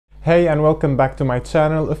Hey and welcome back to my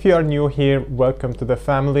channel. If you are new here, welcome to the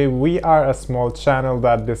family. We are a small channel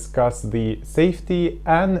that discuss the safety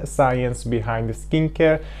and science behind the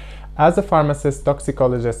skincare. As a pharmacist,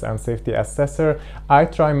 toxicologist, and safety assessor, I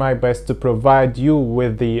try my best to provide you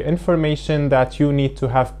with the information that you need to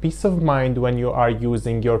have peace of mind when you are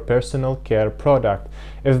using your personal care product.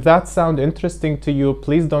 If that sounds interesting to you,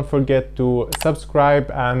 please don't forget to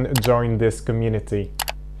subscribe and join this community.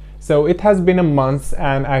 So it has been a month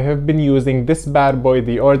and I have been using this bad boy,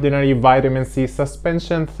 the Ordinary Vitamin C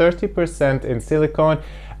Suspension 30% in silicone,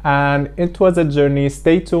 and it was a journey.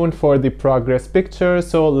 Stay tuned for the progress picture,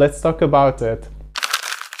 so let's talk about it.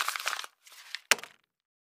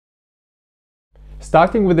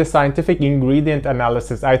 Starting with the scientific ingredient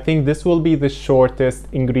analysis, I think this will be the shortest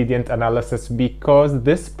ingredient analysis because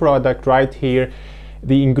this product right here,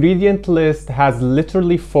 the ingredient list has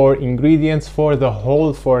literally 4 ingredients for the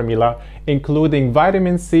whole formula, including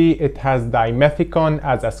vitamin C. It has dimethicone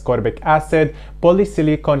as ascorbic acid,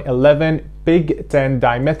 polysilicon 11, pig 10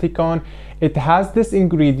 dimethicone. It has this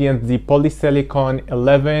ingredient, the polysilicon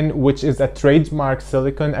 11, which is a trademark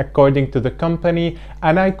silicone according to the company,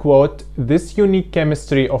 and I quote, "This unique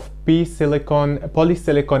chemistry of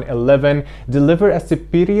polysilicon 11 deliver a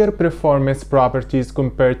superior performance properties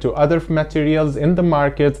compared to other materials in the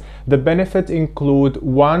market. The benefits include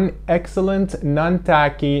 1. Excellent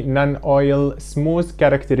non-tacky, non-oil, smooth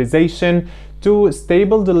characterization, 2.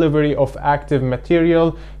 Stable delivery of active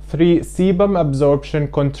material, 3. Sebum absorption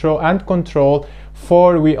control.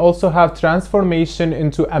 4. We also have transformation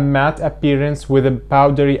into a matte appearance with a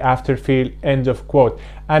powdery afterfeel," end of quote.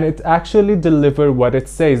 And it actually delivers what it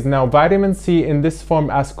says. Now, vitamin C in this form,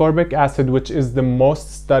 ascorbic acid, which is the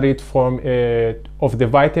most studied form of the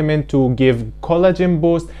vitamin to give collagen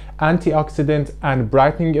boost, antioxidant and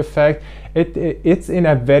brightening effect, it's in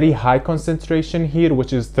a very high concentration here,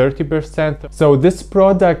 which is 30%. So this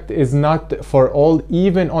product is not for all.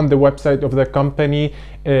 Even on the website of the company,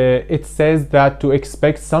 it says that to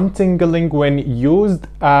expect some tingling when used.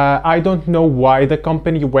 I don't know why the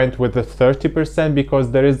company went with the 30%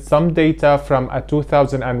 because there is some data from a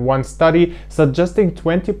 2001 study suggesting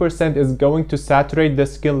 20% is going to saturate the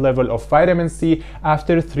skin level of vitamin C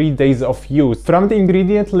after 3 days of use. From the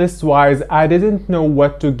ingredient list wise, I didn't know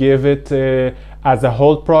what to give it as a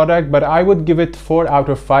whole product, but I would give it 4 out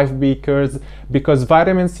of 5 beakers because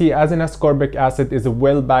vitamin C as an ascorbic acid is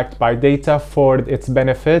well backed by data for its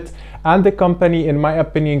benefit, and the company, in my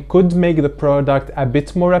opinion, could make the product a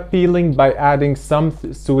bit more appealing by adding some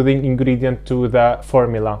soothing ingredient to the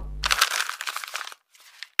formula.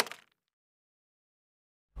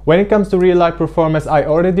 When it comes to real-life performance, I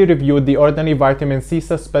already reviewed the Ordinary Vitamin C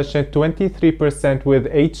Suspension 23% with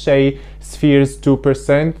HA Spheres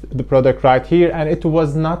 2%, the product right here, and it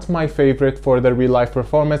was not my favorite for the real-life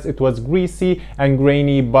performance. It was greasy and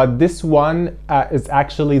grainy, but this one is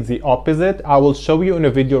actually the opposite. I will show you in a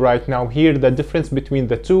video right now here the difference between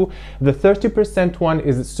the two. The 30% one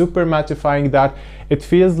is super mattifying, that it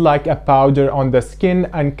feels like a powder on the skin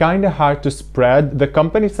and kind of hard to spread. The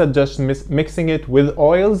company suggests mixing it with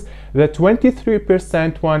oils. The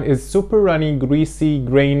 23% one is super runny, greasy,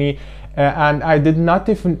 grainy, and I did not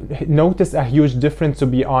even notice a huge difference, to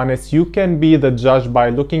be honest. You can be the judge by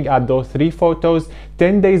looking at those 3 photos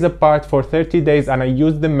 10 days apart for 30 days, and I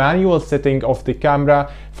used the manual setting of the camera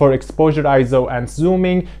for exposure, ISO and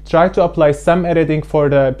zooming. Try to apply some editing for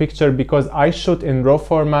the picture because I shoot in RAW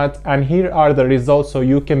format, and here are the results so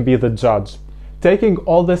you can be the judge. Taking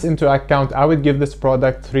all this into account, I would give this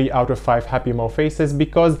product 3 out of 5 happy mo faces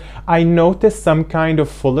because I noticed some kind of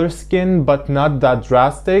fuller skin, but not that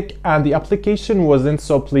drastic, and the application wasn't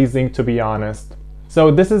so pleasing, to be honest. So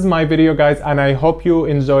this is my video, guys, and I hope you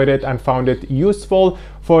enjoyed it and found it useful.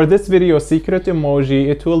 For this video secret emoji,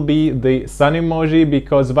 it will be the sun emoji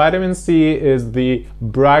because vitamin C is the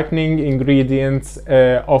brightening ingredients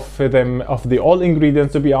of the all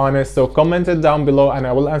ingredients, to be honest. So comment it down below and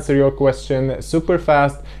I will answer your question super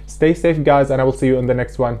fast. Stay safe, guys, and I will see you in the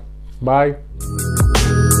next one. Bye.